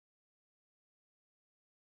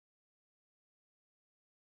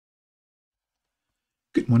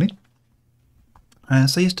morning.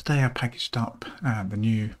 So yesterday I packaged up the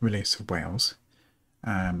new release of Wails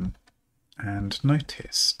and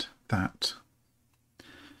noticed that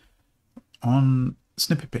on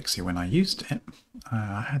Snippet Pixie when I used it,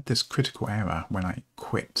 I had this critical error when I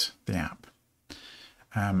quit the app.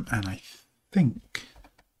 And I think,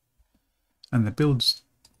 and the builds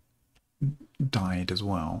died as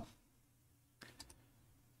well.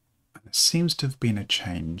 And there seems to have been a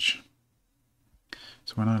change.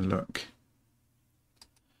 So when I look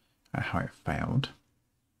at how it failed,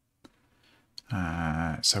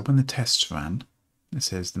 so when the tests ran, it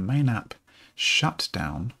says the main app shut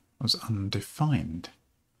down was undefined.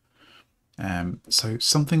 So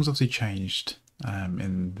something's obviously changed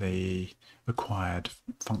in the required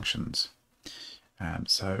functions.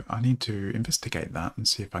 So I need to investigate that and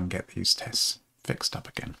see if I can get these tests fixed up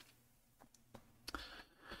again.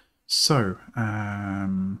 So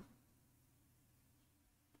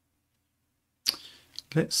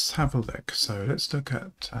let's have a look. So let's look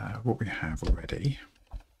at what we have already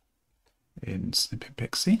in Snippet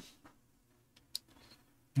Pixie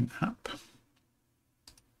in app.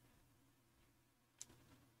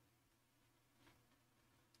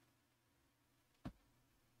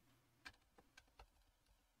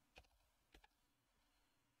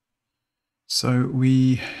 So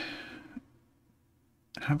we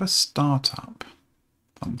have a startup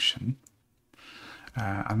function,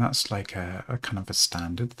 and that's like a kind of a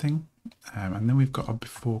standard thing. And then we've got a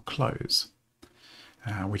before close,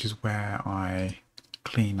 which is where I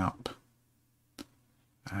clean up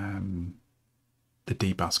the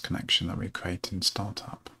dbus connection that we create in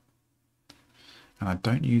startup. And I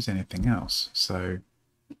don't use anything else. So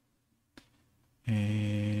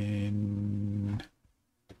in,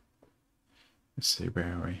 let's see,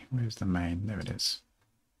 where are we? Where's the main? There it is.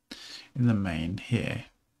 In the main here,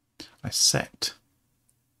 I set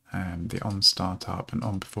the on startup and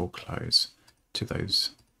on before close to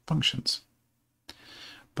those functions.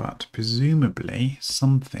 But presumably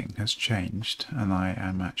something has changed and I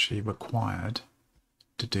am actually required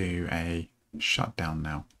to do a shutdown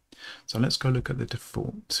now. So let's go look at the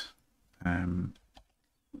default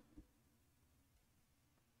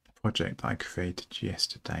project that I created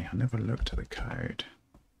yesterday. I never looked at the code.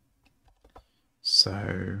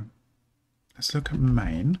 So let's look at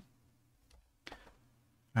main,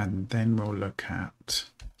 and then we'll look at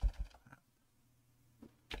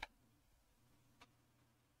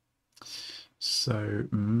so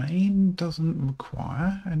main doesn't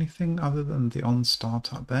require anything other than the on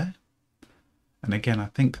startup there. And again, I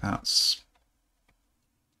think that's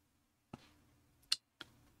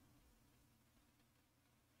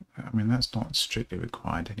that's not strictly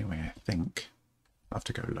required anyway, I think. I'll have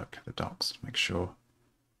to go look at the docs to make sure.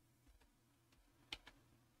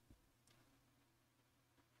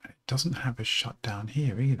 It doesn't have a shutdown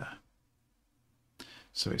here either.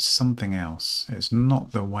 So it's something else. It's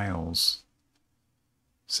not the Wails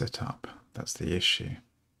setup. That's the issue.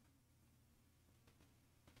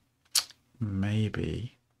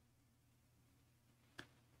 Maybe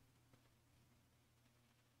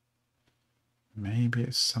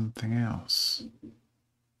it's something else.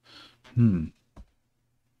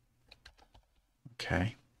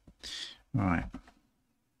 Okay. Right.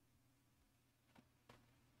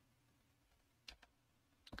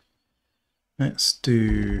 Let's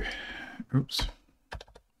do, oops.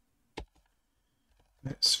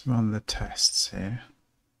 Let's run the tests here.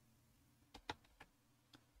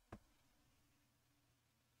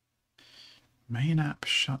 Main app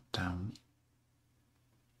shutdown,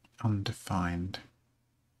 undefined.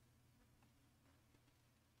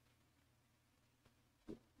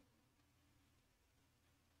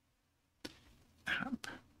 App.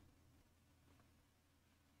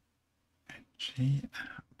 ng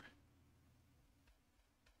app.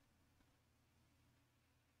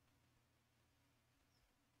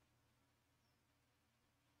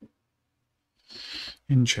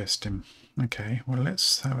 Interesting. Okay, well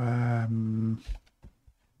let's have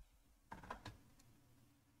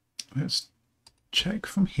let's check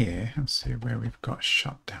from here and see where we've got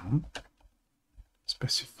shutdown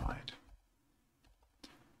specified.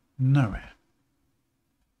 Nowhere.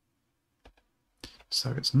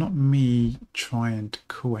 So it's not me trying to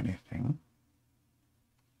call anything.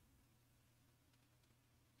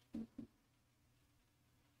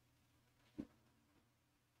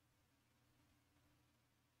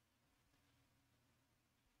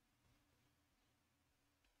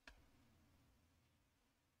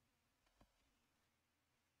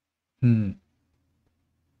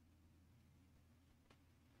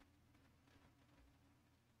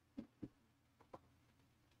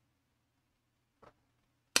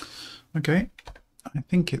 Okay, I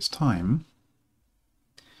think it's time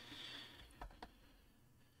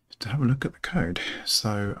to have a look at the code.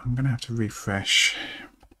 So I'm going to have to refresh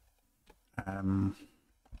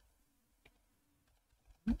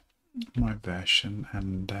my version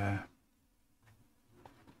and have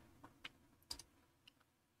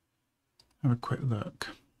a quick look.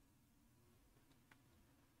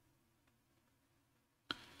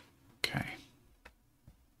 Okay.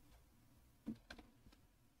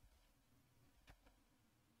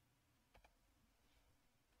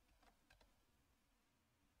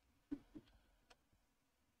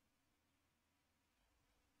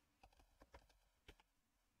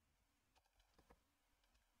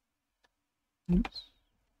 Oops.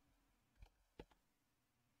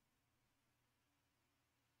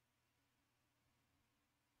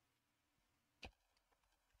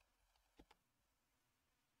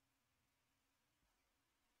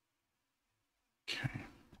 Okay.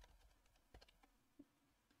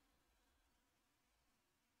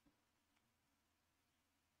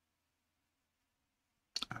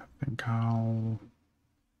 I think I'll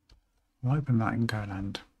open that in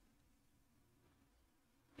Goland.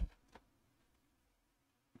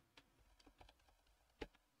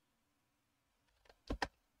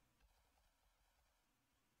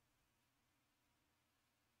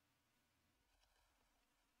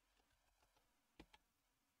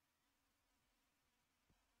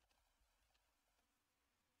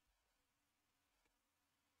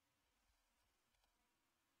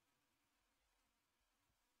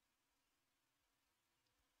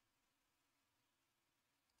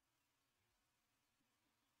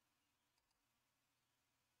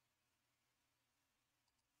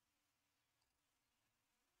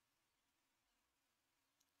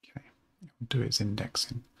 Okay, we'll do its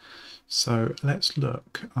indexing. So let's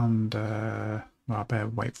look under, well, I better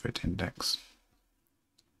wait for it to index.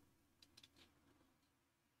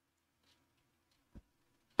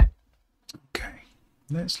 Okay,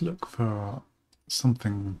 let's look for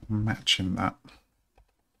something matching that.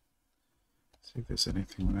 See if there's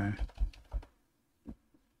anything there.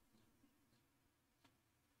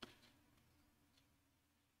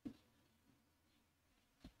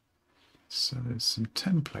 So there's some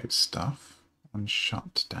template stuff on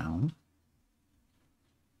shutdown.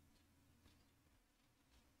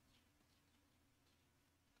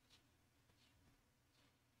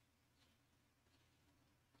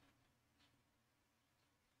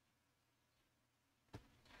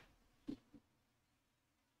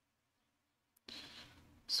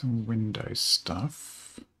 Some Windows stuff.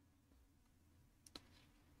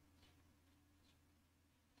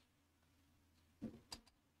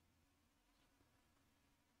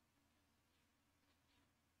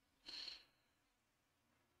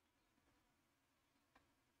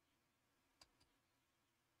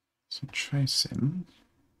 Some tracing.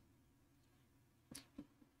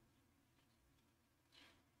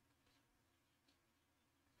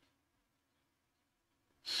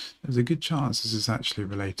 There's a good chance this is actually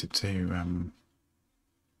related to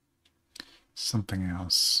something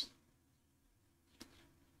else,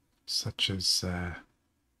 such as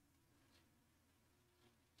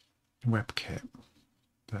WebKit.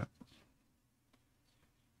 But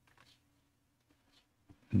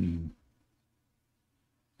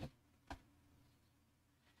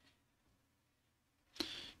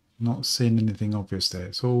not seeing anything obvious there.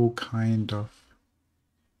 It's all kind of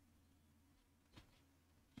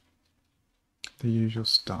the usual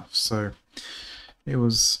stuff. So it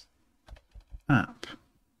was app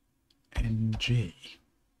ng.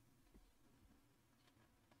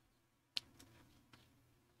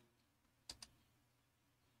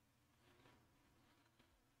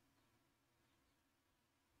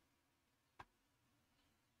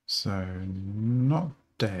 So not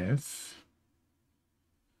dev.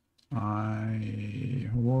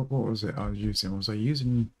 What was it I was using? Was I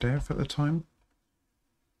using dev at the time?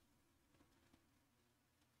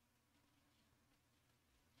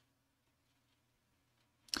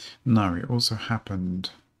 No, it also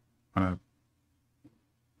happened on a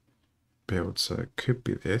build, so it could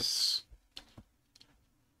be this.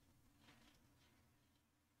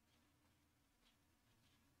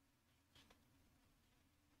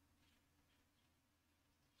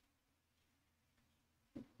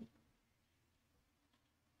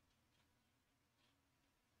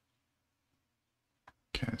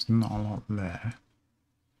 Okay, there's not a lot there.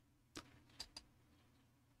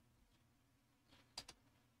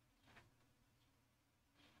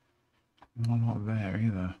 Not a lot there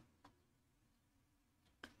either.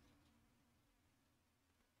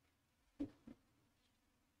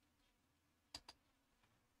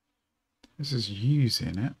 This is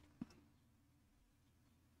using it.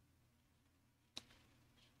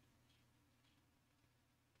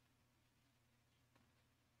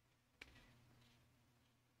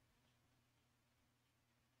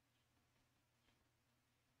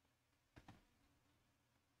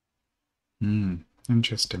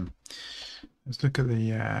 Interesting. Let's look at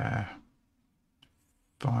the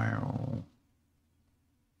file.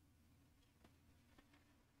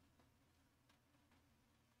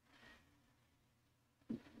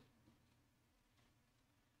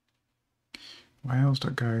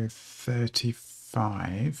 Wails.go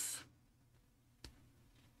 35.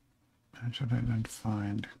 Which I don't know to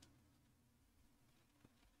find.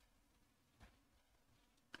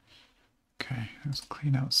 Okay, let's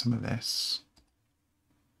clean out some of this.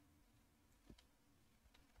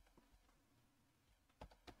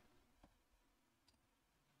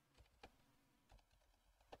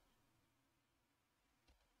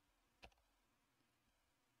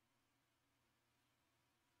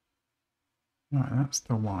 Right, that's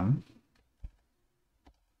the one.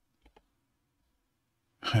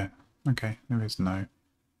 Okay, there is no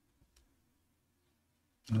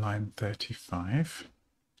line 35.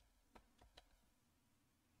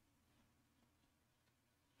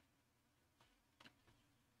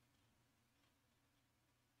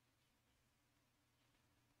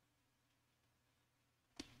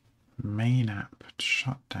 Main app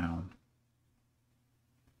shut down.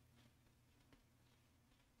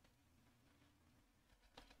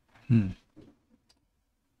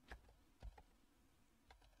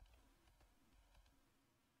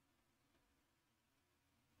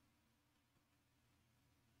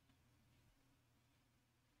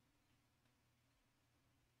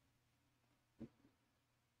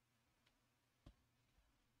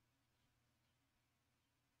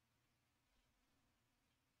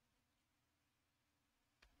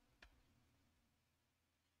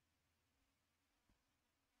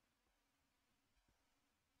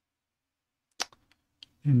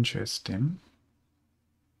 Interesting.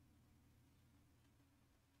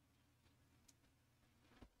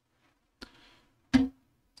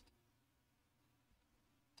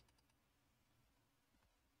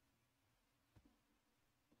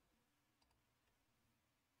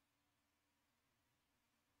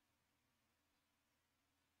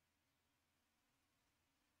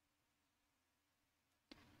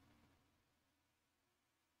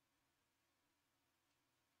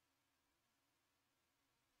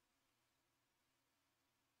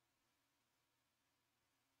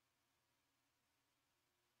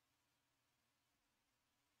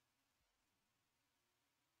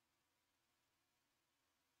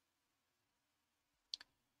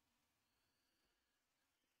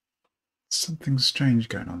 Something strange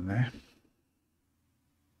going on there.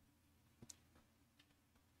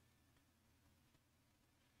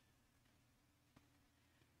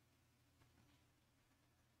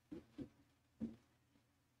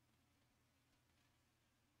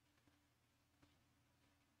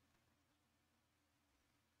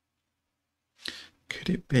 Could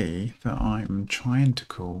it be that I'm trying to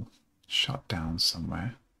call shutdown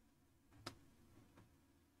somewhere?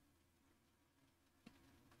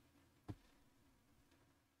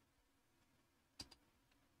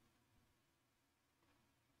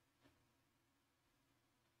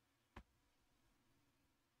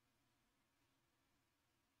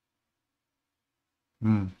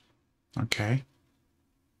 Okay.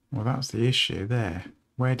 Well, that's the issue there.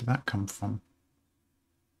 Where did that come from?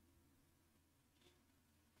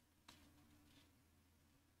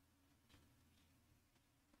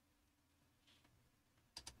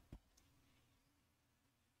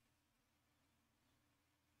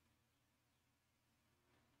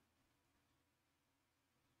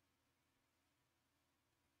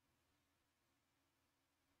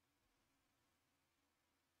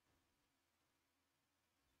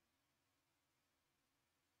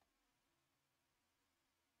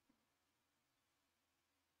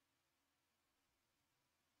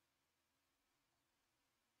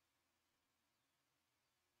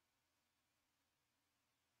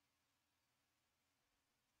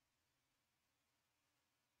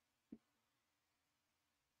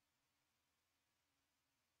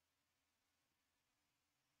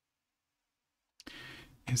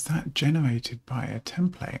 Is that generated by a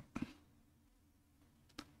template?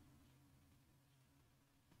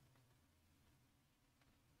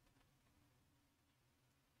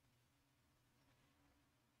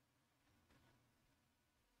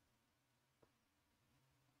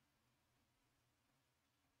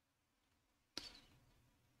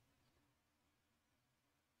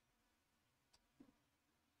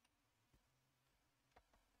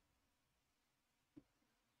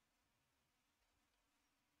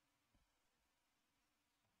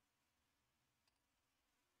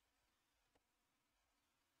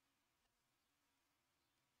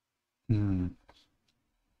 Hmm.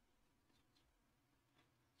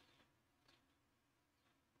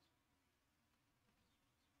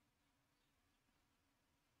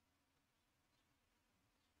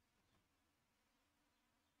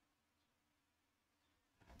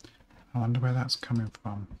 I wonder where that's coming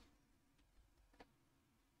from.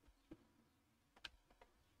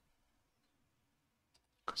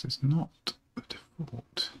 Because it's not the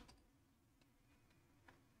default.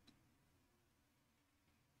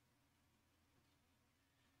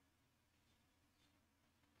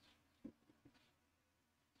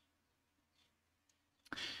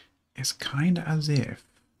 It's kind of as if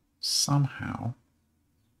somehow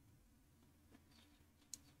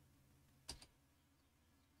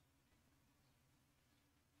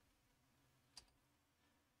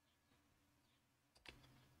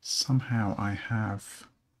I have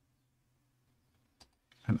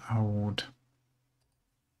an old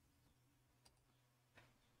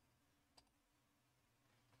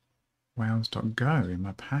Wails.go in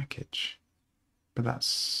my package, but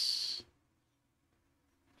that's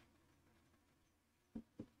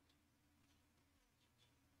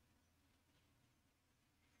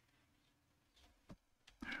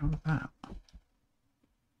how's that?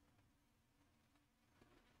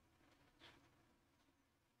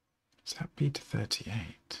 Is that beta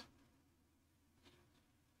 38?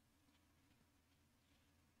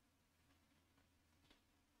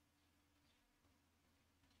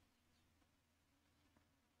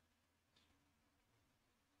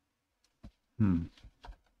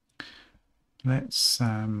 Let's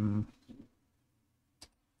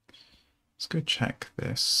go check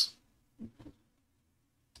this.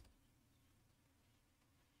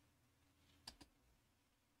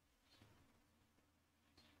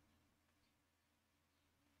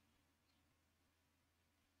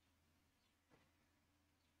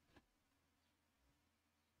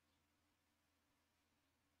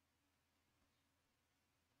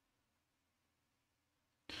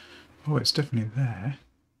 Oh, it's definitely there.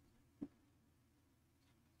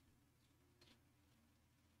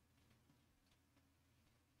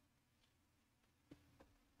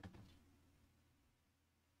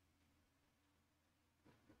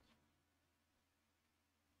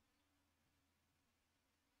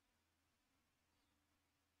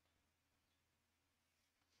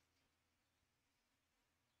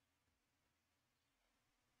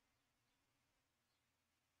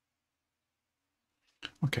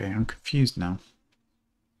 Okay, I'm confused now.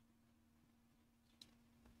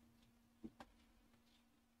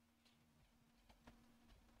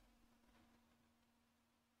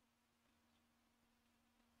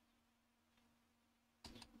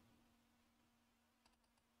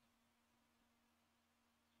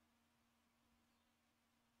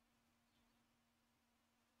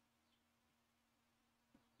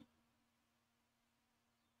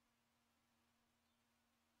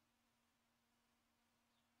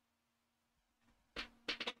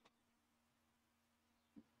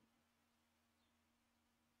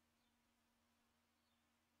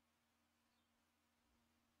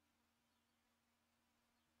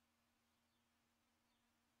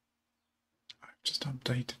 I've just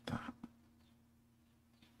updated that.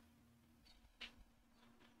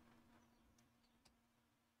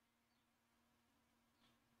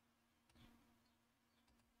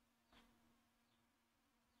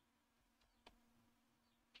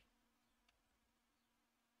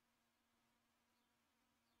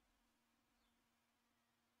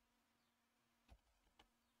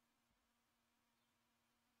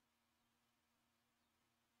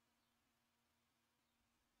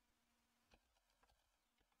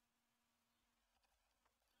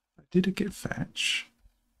 I did a git fetch.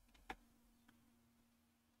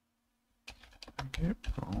 Git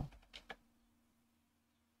pull.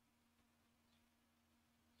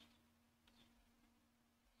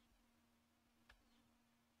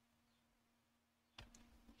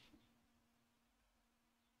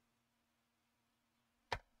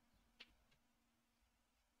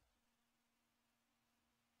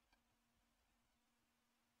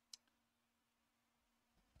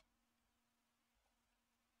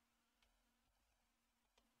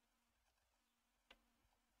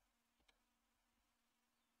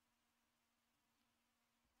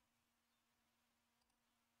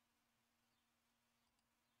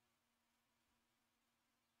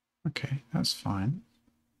 Okay, that's fine.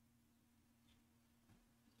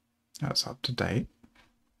 That's up to date.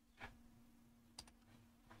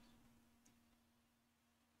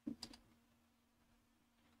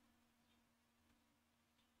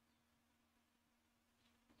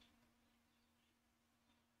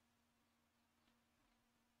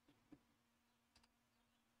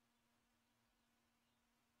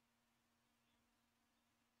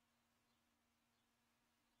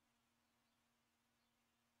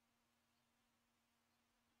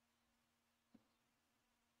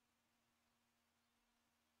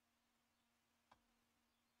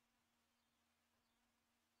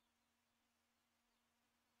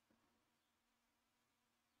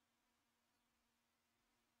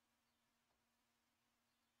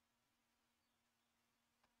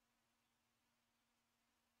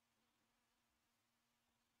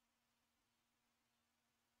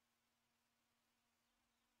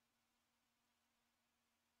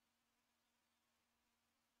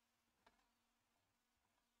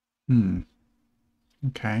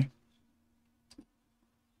 Okay.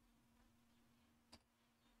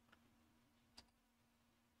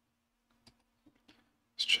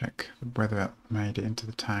 Let's check whether it made it into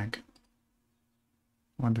the tag.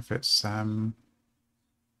 I wonder if it's no,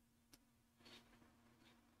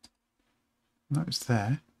 it's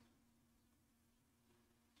there.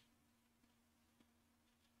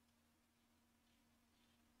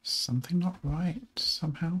 Something not right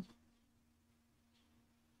somehow.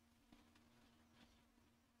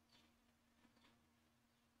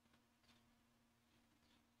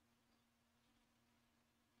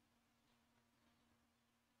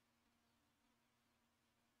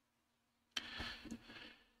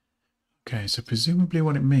 Okay, so presumably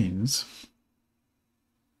what it means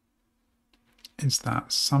is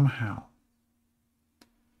that somehow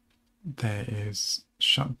there is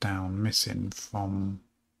shutdown missing from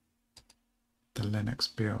the Linux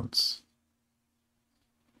builds.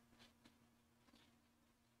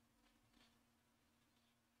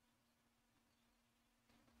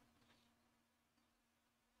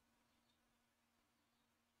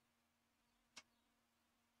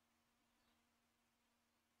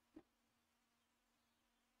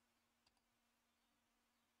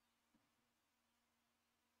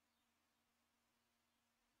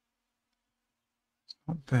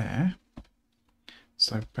 Not there.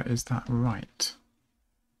 So, but is that right?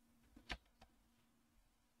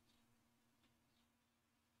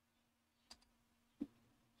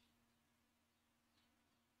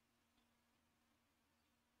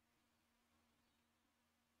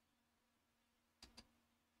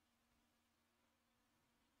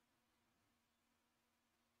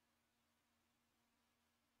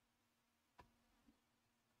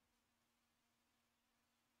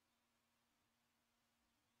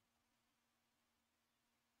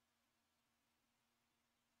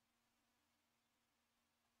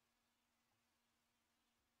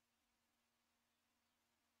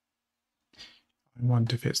 I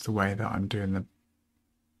wonder if it's the way that I'm doing the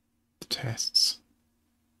tests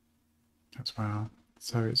as well.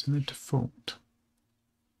 So it's in the default.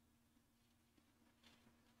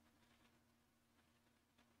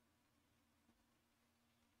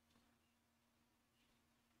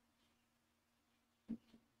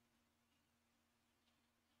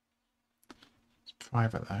 It's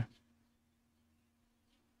private though.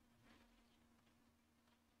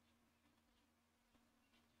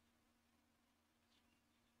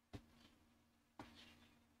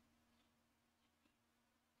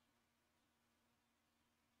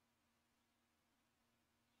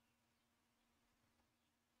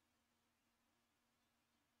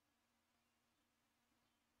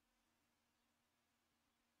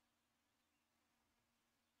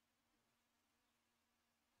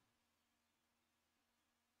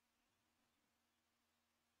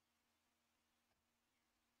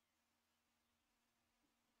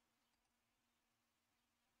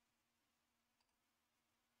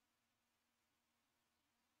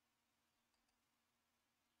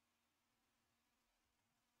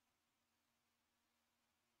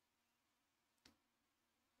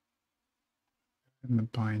 In the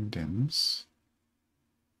bindings.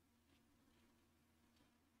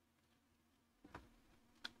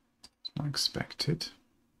 It's not expected.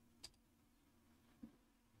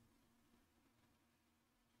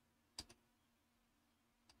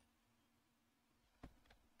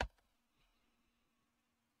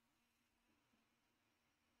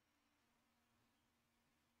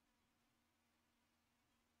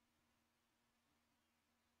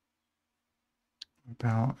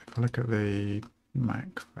 About, if I look at the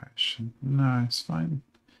Mac version, no, it's fine.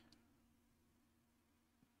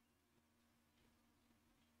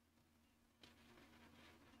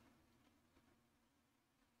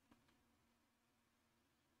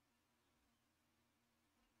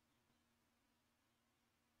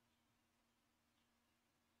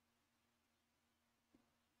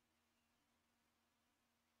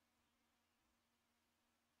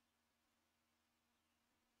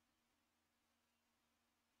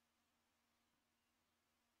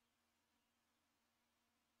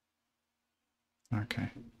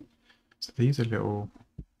 Okay, so these are little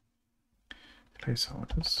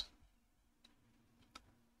placeholders.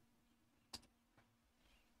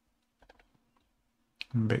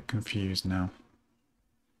 I'm a bit confused now.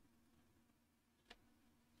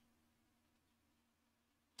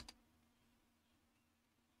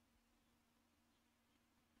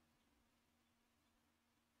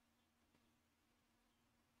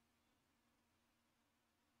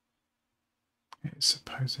 It's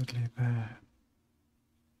supposedly there.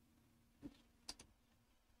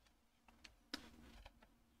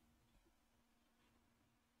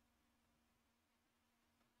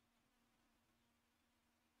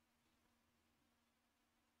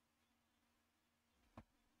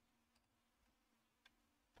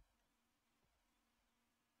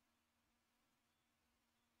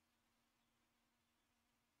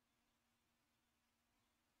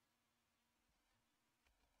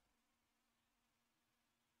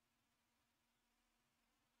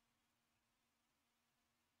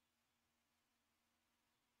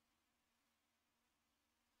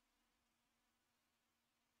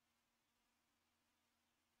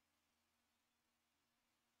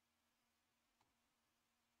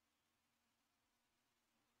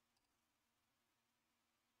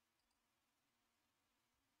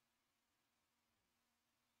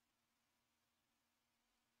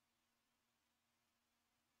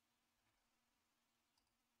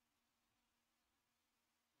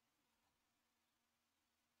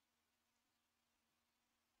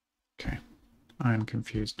 I am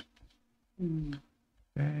confused.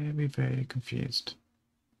 Very, very confused.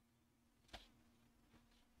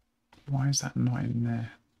 Why is that not in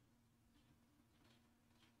there?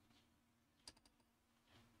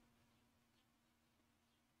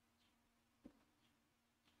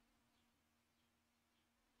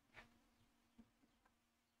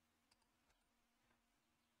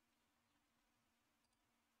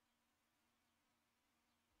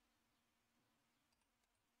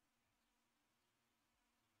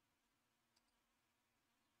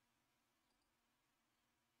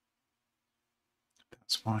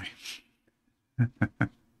 That's why.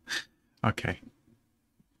 Okay.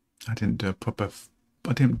 I didn't do a proper...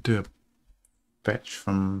 I didn't do a fetch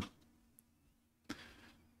from... I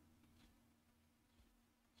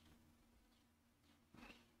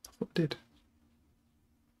thought I did.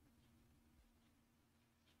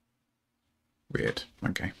 Weird.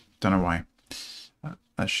 Okay. Don't know why.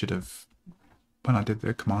 I should have... When I did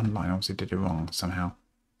the command line, I obviously did it wrong somehow.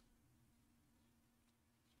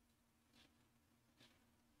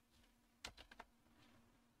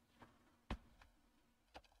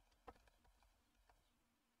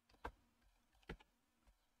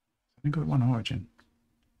 I only got one origin.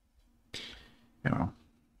 Yeah, well.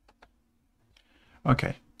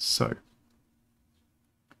 Okay, so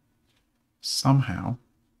somehow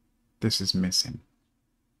this is missing.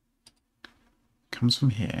 Comes from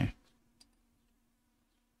here.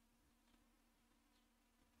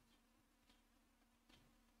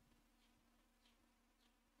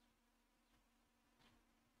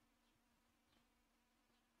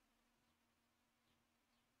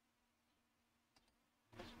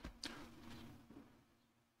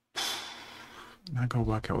 Now I've got to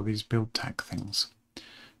work out all these build tag things.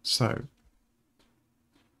 So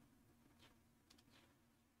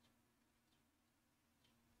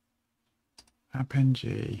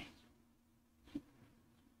appng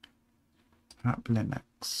app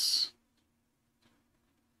Linux.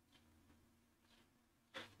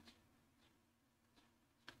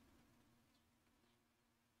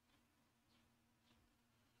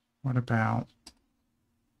 What about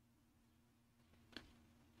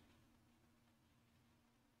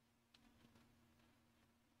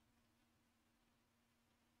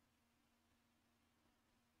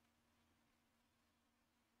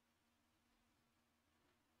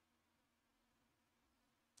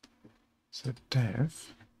so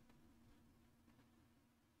dev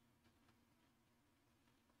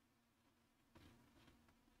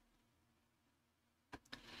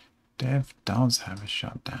does have a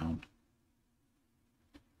shutdown.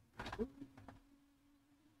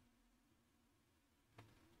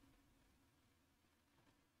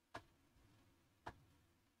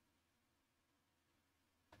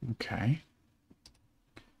 Okay.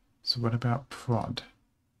 So what about prod?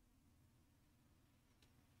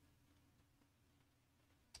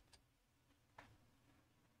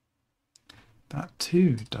 That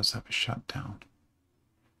too does have a shutdown.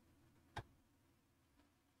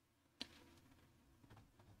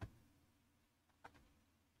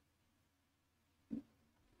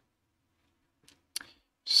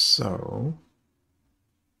 So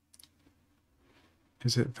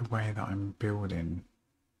is it the way that I'm building?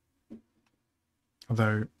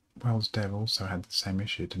 Although Wails dev also had the same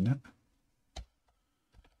issue, didn't it?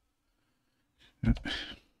 Yeah.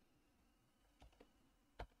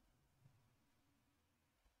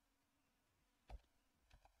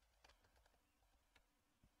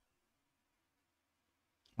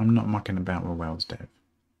 I'm not mucking about with Wails dev,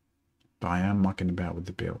 but I am mucking about with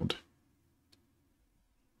the build.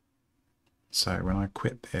 So when I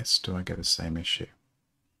quit this, do I get the same issue?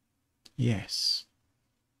 Yes.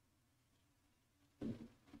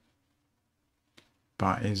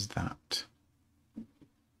 But is that?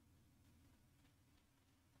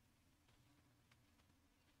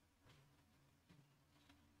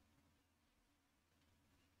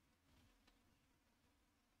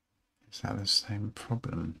 Is that the same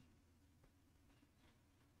problem?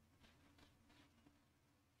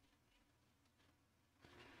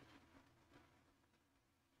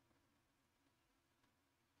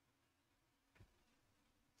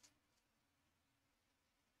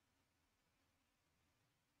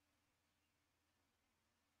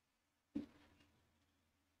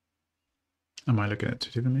 Am I looking at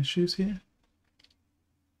two different issues here?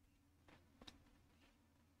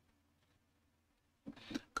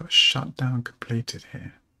 Got shutdown completed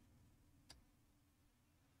here.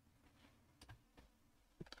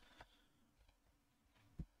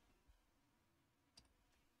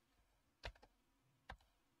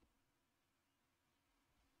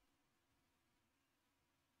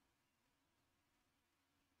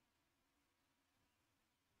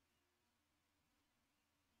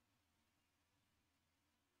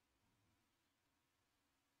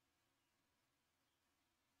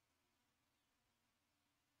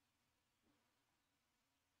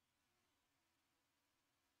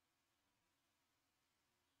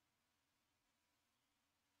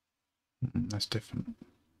 That's different.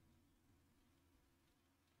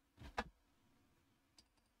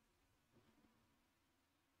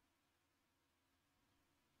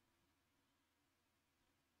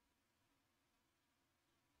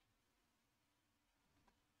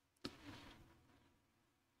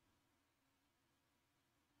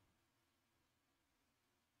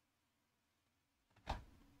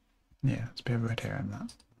 Yeah, it's a bit of red hair in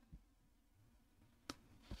that.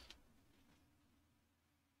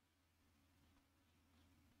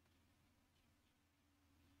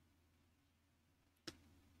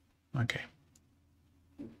 Okay.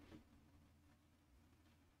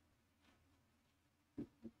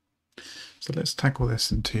 So let's tackle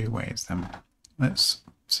this in two ways then. Let's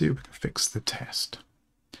see if we can fix the test.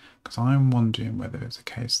 Because I'm wondering whether it's a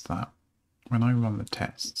case that when I run the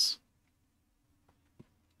tests,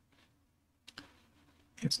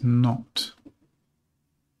 it's not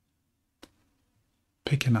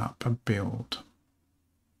picking up a build.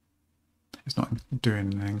 It's not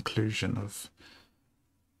doing an inclusion of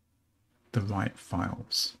the right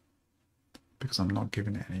files because I'm not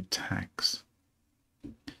giving it any tags.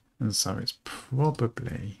 And so it's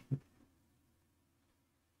probably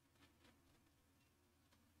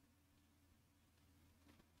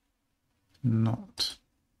not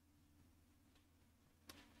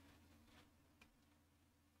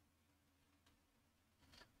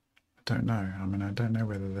I don't know. I mean, I don't know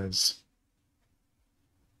whether there's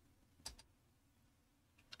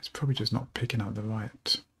it's probably just not picking up the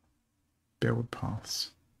right build paths.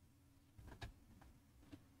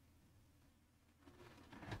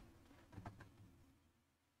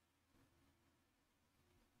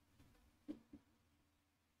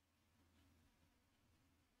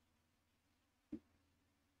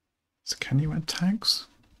 So can you add tags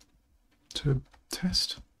to a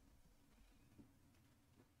test?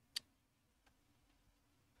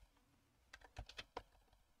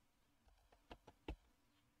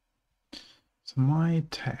 So my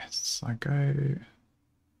tests, I go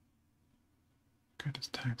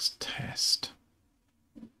to tags test.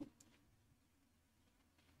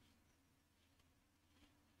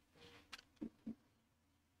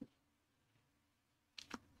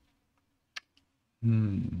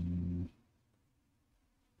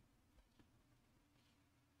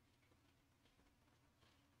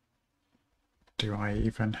 Do I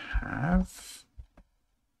even have?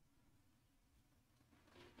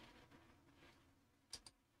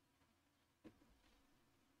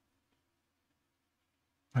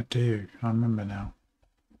 I do. I remember now.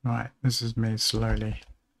 Right, this is me slowly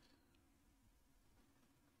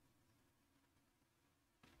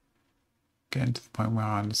getting to the point where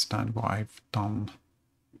I understand what I've done.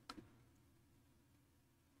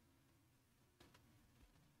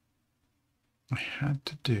 I had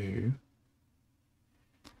to do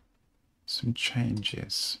some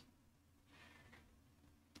changes.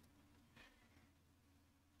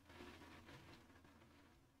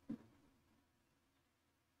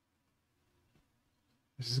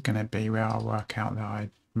 This is going to be where I'll work out that I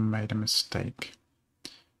made a mistake.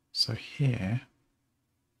 So here,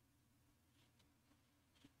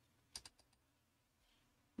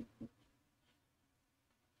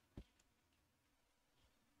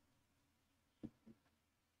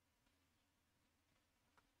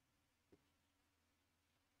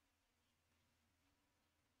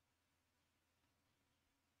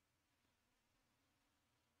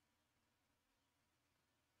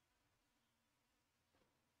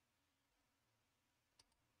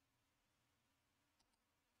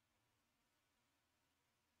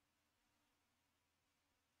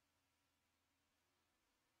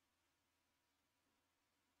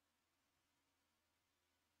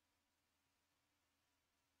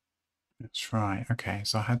 that's right. Okay,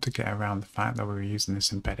 so I had to get around the fact that we were using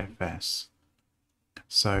this embed-fs.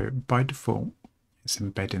 So by default, it's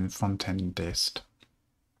embedding the front-end dist,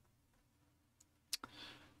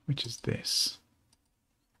 which is this.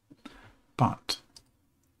 But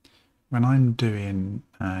when I'm doing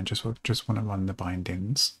just want to run the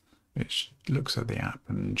bindings, which looks at the app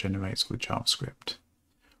and generates all the JavaScript,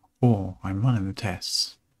 or I'm running the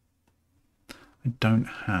tests, I don't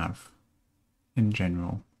have, in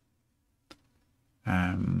general,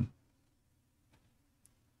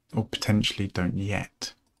 or potentially don't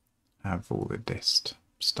yet have all the dist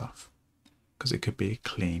stuff, because it could be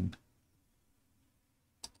clean.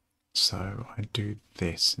 So I do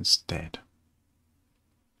this instead.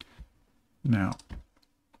 Now,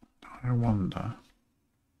 I wonder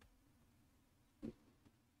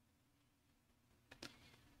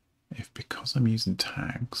if because I'm using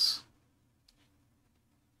tags,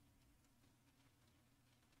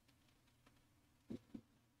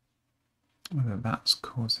 whether that's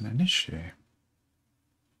causing an issue.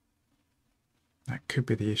 That could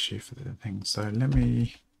be the issue for the thing. So let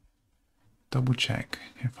me double check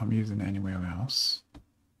if I'm using it anywhere else.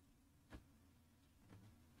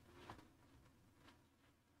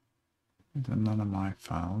 None of my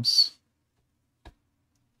files.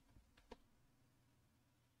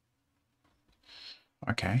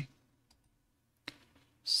 Okay.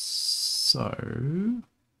 So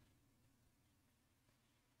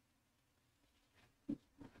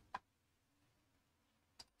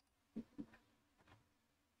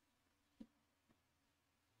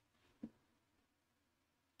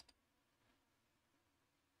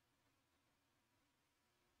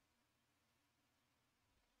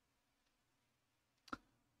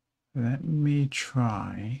let me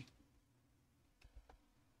try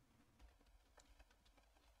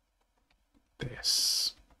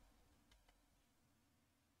this.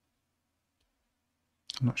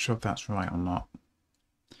 I'm not sure if that's right or not.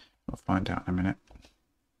 I'll find out in a minute.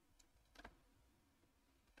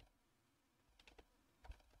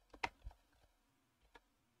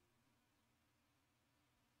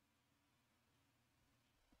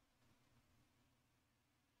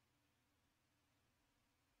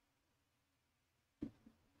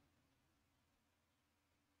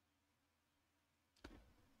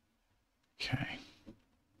 Okay.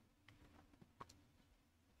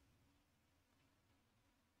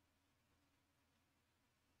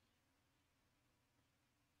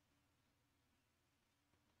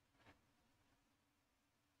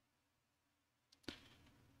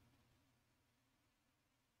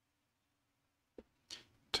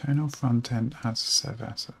 Internal front end has a set of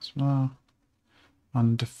assets. Well,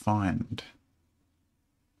 undefined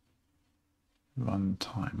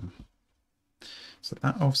runtime. So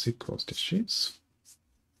that obviously caused issues.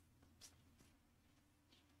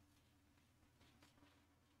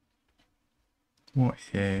 What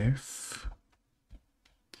if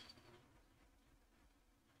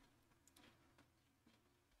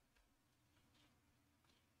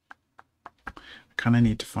I kind of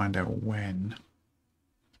need to find out when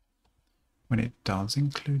it does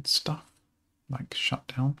include stuff like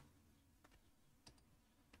shutdown.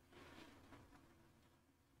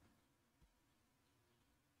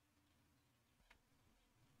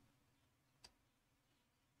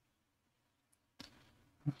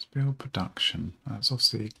 Let's build production. That's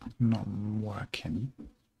obviously not working.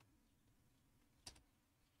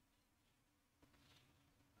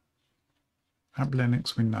 App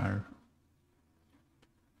Linux we know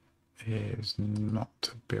is not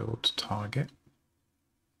to build target.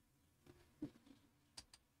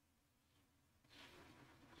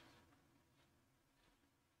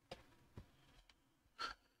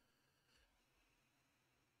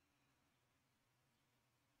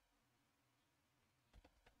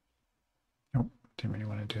 Nope, didn't really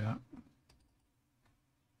want to do that.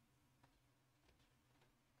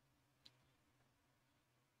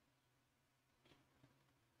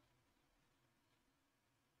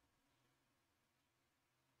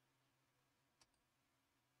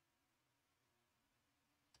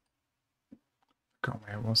 Forgot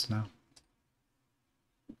where it was now.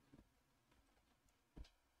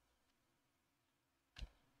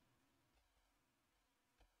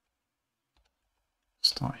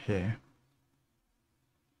 Start here.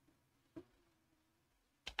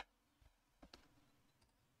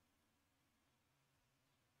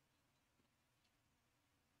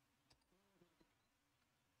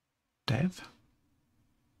 Dev.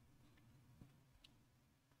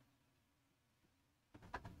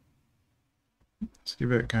 Let's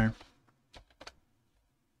give it a go.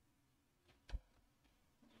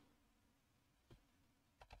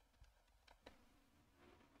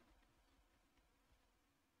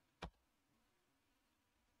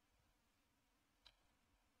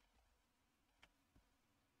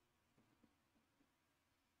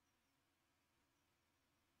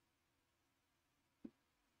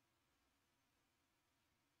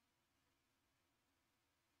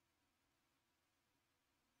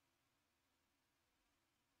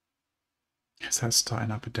 Is that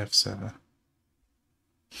starting up a dev server?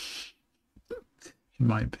 It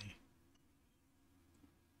might be.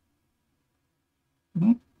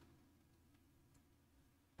 Oh,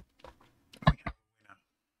 yeah.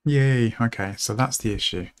 Yay, okay, so that's the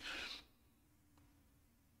issue.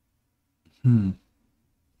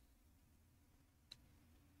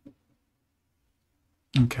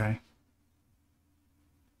 Okay.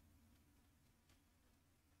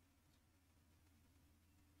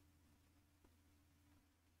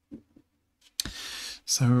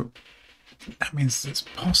 So that means it's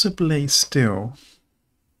possibly still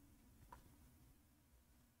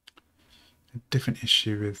a different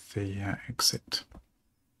issue with the exit.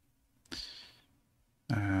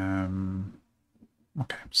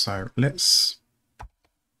 Okay, so let's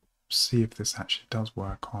see if this actually does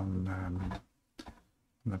work on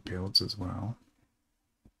the builds as well.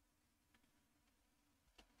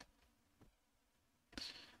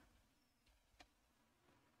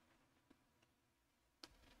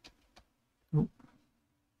 Ooh.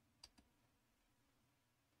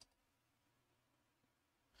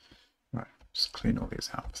 Right, just clean all these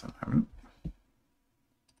out for the moment.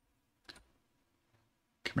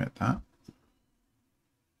 Commit that.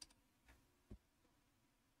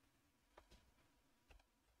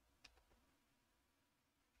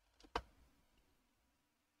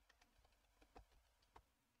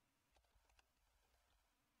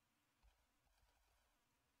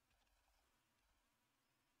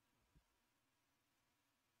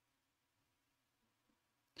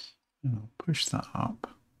 And I'll push that up.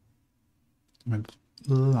 With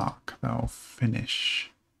luck, that'll finish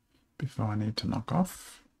before I need to knock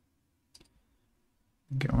off.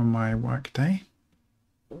 Get on my work day.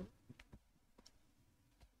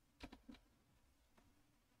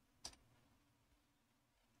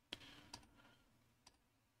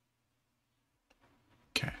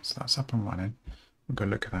 Okay, so that's up and running. We'll go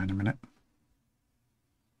look at that in a minute.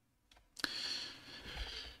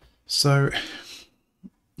 So,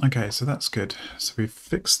 okay, so that's good. So we've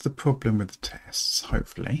fixed the problem with the tests,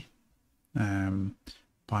 hopefully,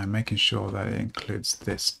 by making sure that it includes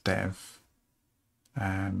this dev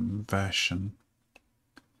version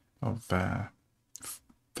of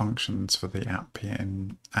functions for the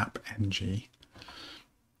app-ng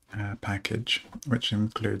package, which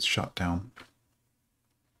includes shutdown.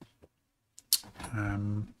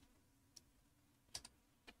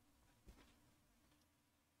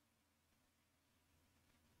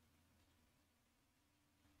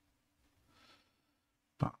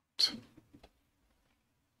 But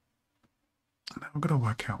now I've got to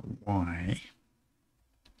work out why.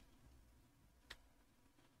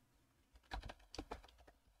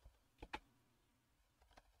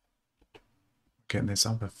 Getting this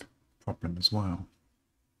other problem as well.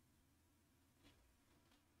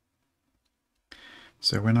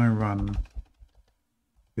 So when I run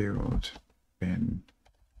build bin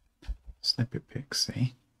Snippet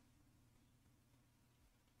Pixie,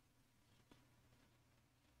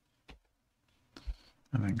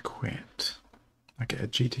 and then quit, I get a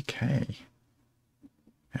GTK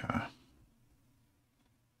error.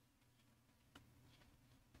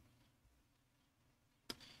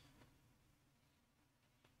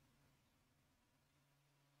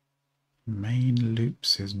 Main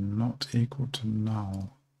loops is not equal to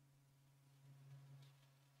null.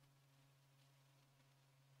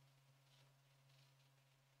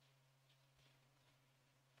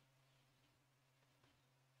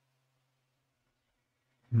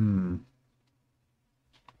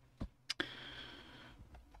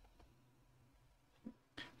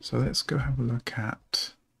 So let's go have a look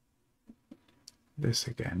at this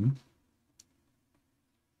again.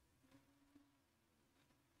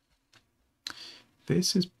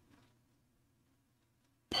 This is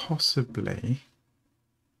possibly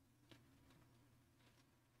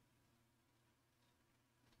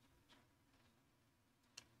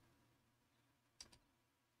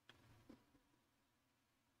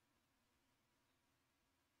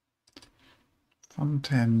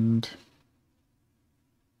front-end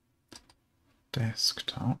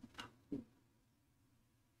desktop.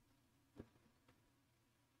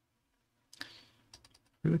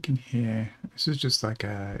 We're looking here. This is just like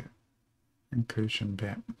a inclusion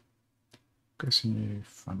bit. Go to new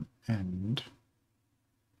front end.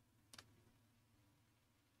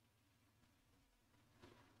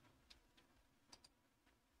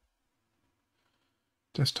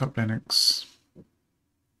 Desktop Linux.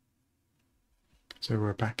 So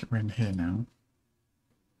we're in here now.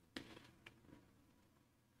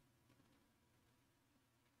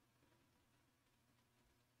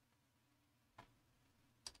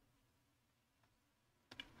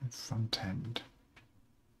 Front end.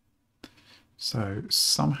 So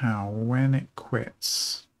somehow when it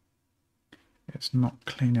quits, it's not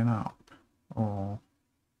cleaning up, or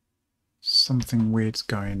something weird's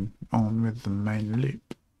going on with the main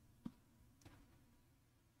loop.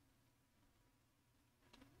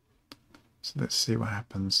 So let's see what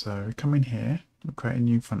happens. So we come in here, we'll create a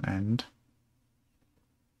new front end.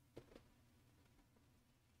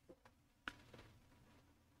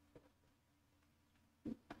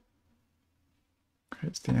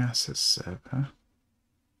 Creates the assets server.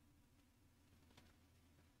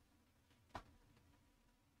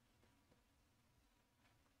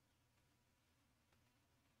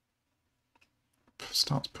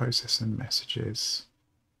 starts processing messages.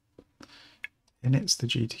 Inits the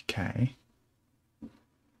GTK.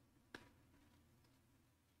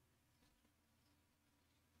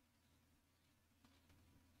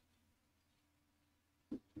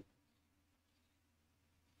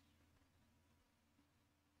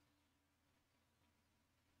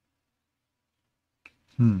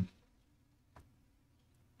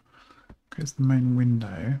 Here's the main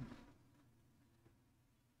window.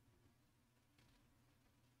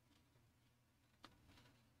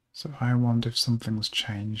 So I wonder if something's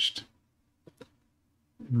changed.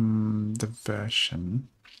 The version.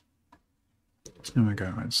 There we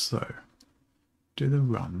go. Right, so do the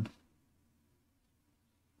run.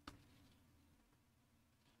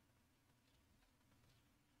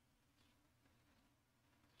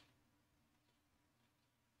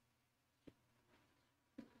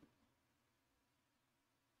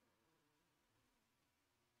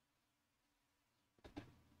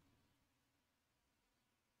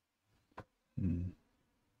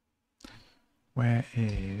 Where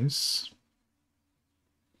is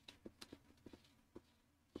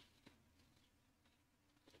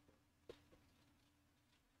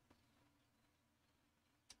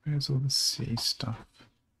where's all the C stuff?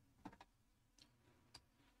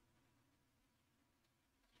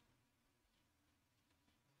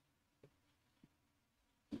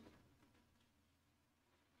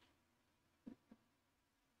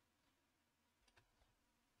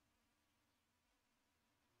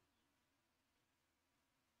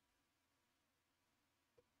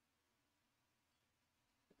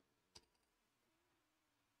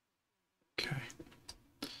 Okay.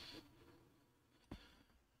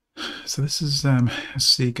 So this is a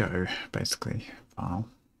CGO basically file.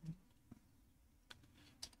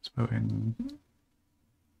 So we're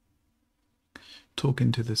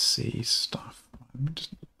talking to the C stuff. Let me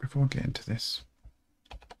just, before I get into this,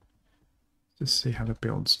 just see how the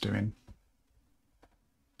build's doing.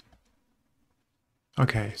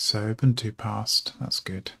 Okay, so Ubuntu passed. That's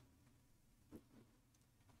good.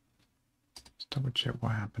 Let's double check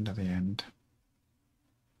what happened at the end.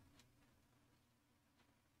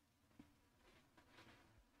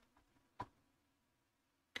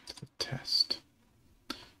 Get to the test.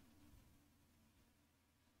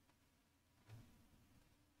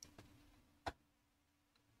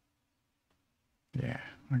 Yeah,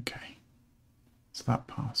 okay. So that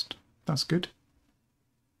passed. That's good.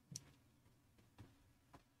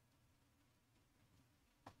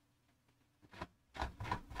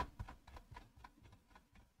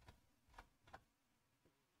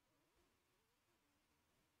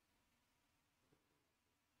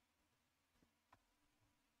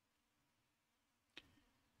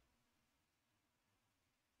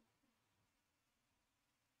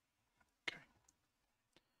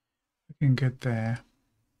 Looking good there.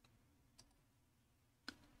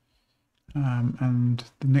 And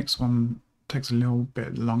the next one takes a little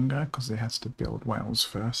bit longer because it has to build Wails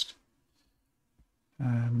first.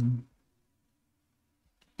 And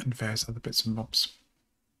various other bits and bobs.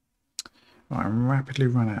 Right, I'm rapidly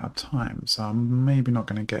running out of time, so I'm maybe not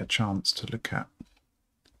going to get a chance to look at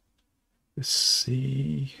the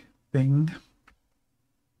C thing.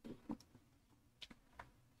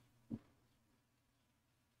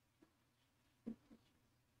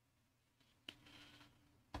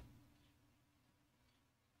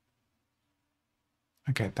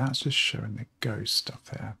 Okay, that's just showing the Go stuff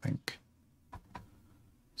there, I think.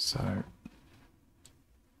 So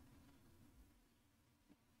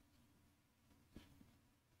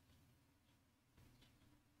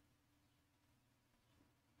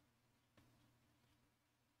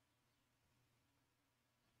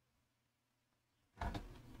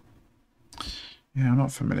yeah, I'm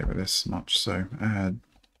not familiar with this much, so add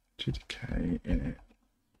GTK in it.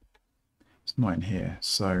 It's not in here,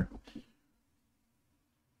 so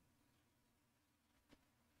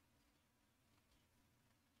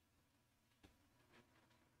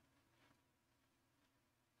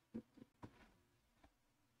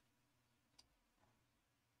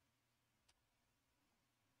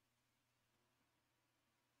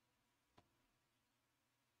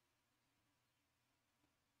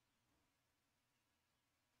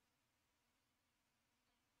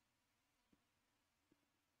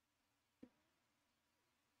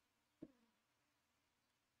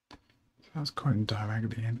that's going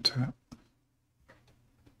directly into it.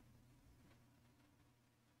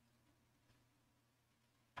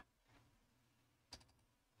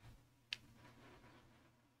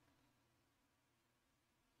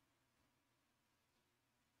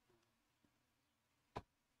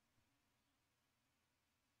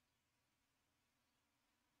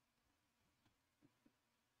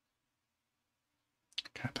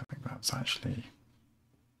 I don't think that's actually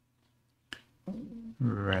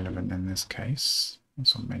relevant in this case.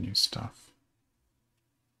 It's on menu stuff.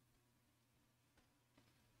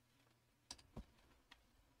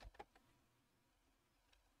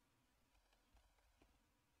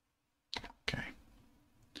 Okay.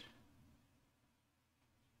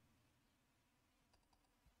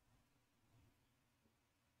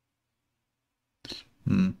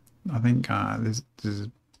 I think this is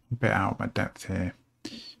a bit out of my depth here.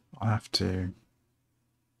 I'll have to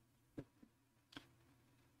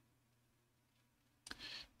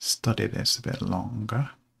study this a bit longer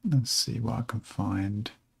and see what I can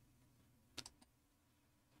find.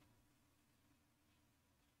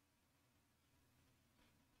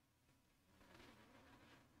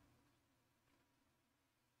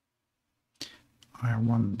 I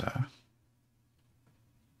wonder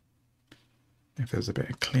if there's a bit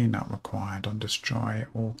of cleanup required on destroy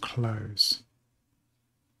or close.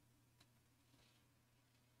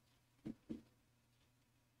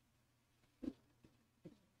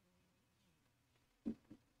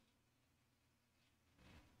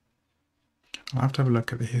 I'll have to have a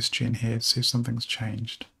look at the history in here to see if something's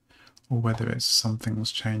changed, or whether it's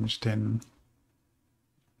something's changed in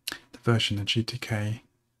the version of GTK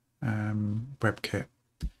WebKit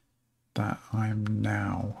that I'm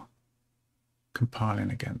now compiling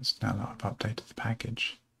against now that I've updated the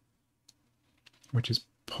package, which is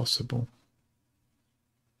possible.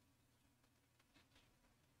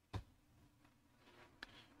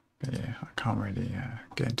 But yeah, I can't really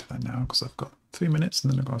get into that now because I've got 3 minutes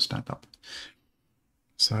and then I've got to stand up.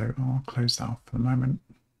 So I'll close that off for the moment.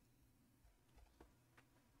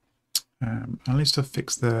 At least I've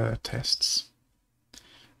fixed the tests.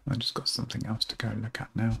 I've just got something else to go look at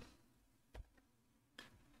now.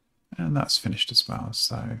 And that's finished as well,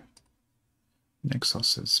 so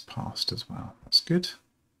Nixos has passed as well. That's good.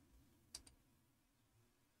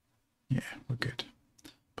 Yeah, we're good.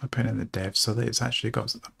 By putting in the dev so that it's actually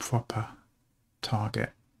got a proper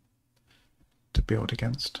target to build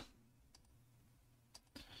against.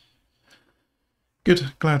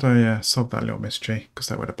 Good, glad I solved that little mystery because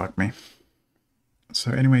that would have bugged me.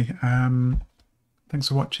 So anyway, thanks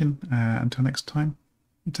for watching. Until next time,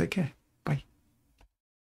 take care.